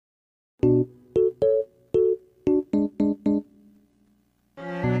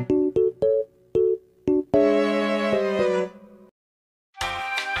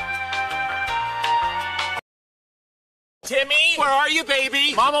Timmy, where are you,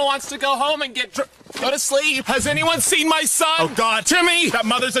 baby? Mama wants to go home and go to sleep. Has anyone seen my son? Oh, God. Timmy! That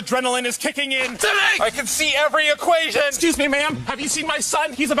mother's adrenaline is kicking in. Timmy! I can see every equation. Excuse me, ma'am. Have you seen my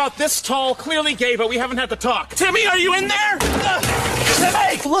son? He's about this tall, clearly gay, but we haven't had the talk. Timmy, are you in there?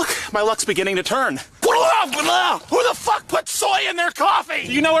 Timmy! Look, my luck's beginning to turn. Who the fuck put soy in their coffee?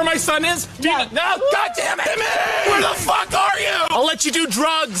 Do you know where my son is? No, God damn it! Timmy! Where the fuck are you? I'll let you do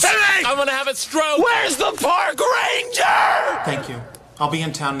drugs. Timmy! I'm gonna have a stroke. Where's the park ranger? Thank you. I'll be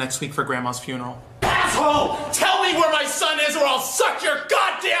in town next week for Grandma's funeral. Asshole! Tell me where my son is or I'll suck your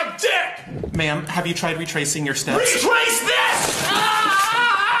goddamn dick! Ma'am, have you tried retracing your steps? Retrace this!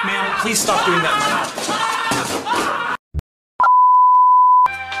 Ma'am, please stop doing that.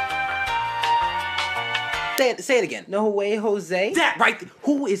 Say it again. No way, Jose? That right.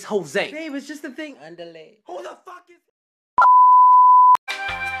 Who is Jose? Babe, it's just a thing. Yandere. Who the fuck is...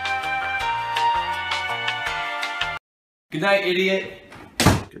 Good night, idiot.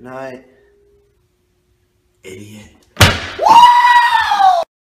 Good night, idiot.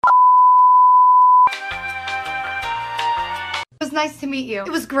 It was nice to meet you.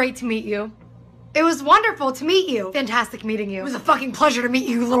 It was great to meet you. It was wonderful to meet you. Fantastic meeting you. It was a fucking pleasure to meet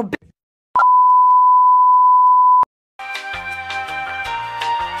you, you little bitch.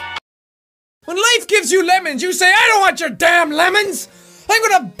 When life gives you lemons, you say, I don't want your damn lemons! I'm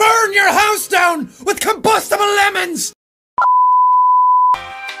gonna burn your house down with combustible lemons!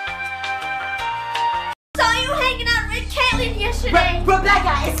 Saw you hanging out with Caitlin yesterday.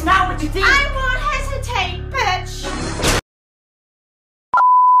 Rebecca, it's not what you think. I won't hesitate, bitch.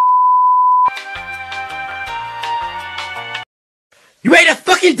 You ready to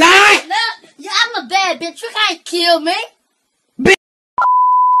fucking die? No, yeah, I'm a bad bitch. You can't kill me.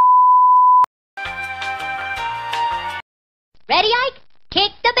 Ready, Ike?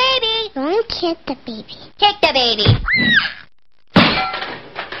 Kick the baby! Don't kick the baby. Kick the baby!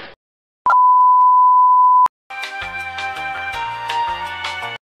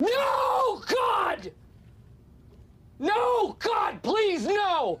 No, God! No, God, please,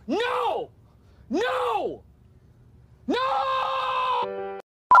 no! No! No! No!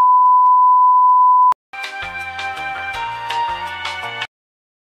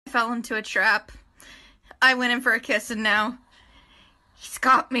 I fell into a trap. I went in for a kiss and now he's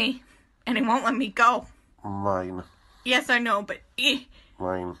got me and he won't let me go. Mine. Yes, I know, but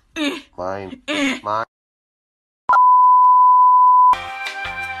Mine. Mine. Mine.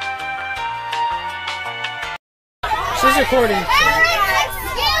 She's recording.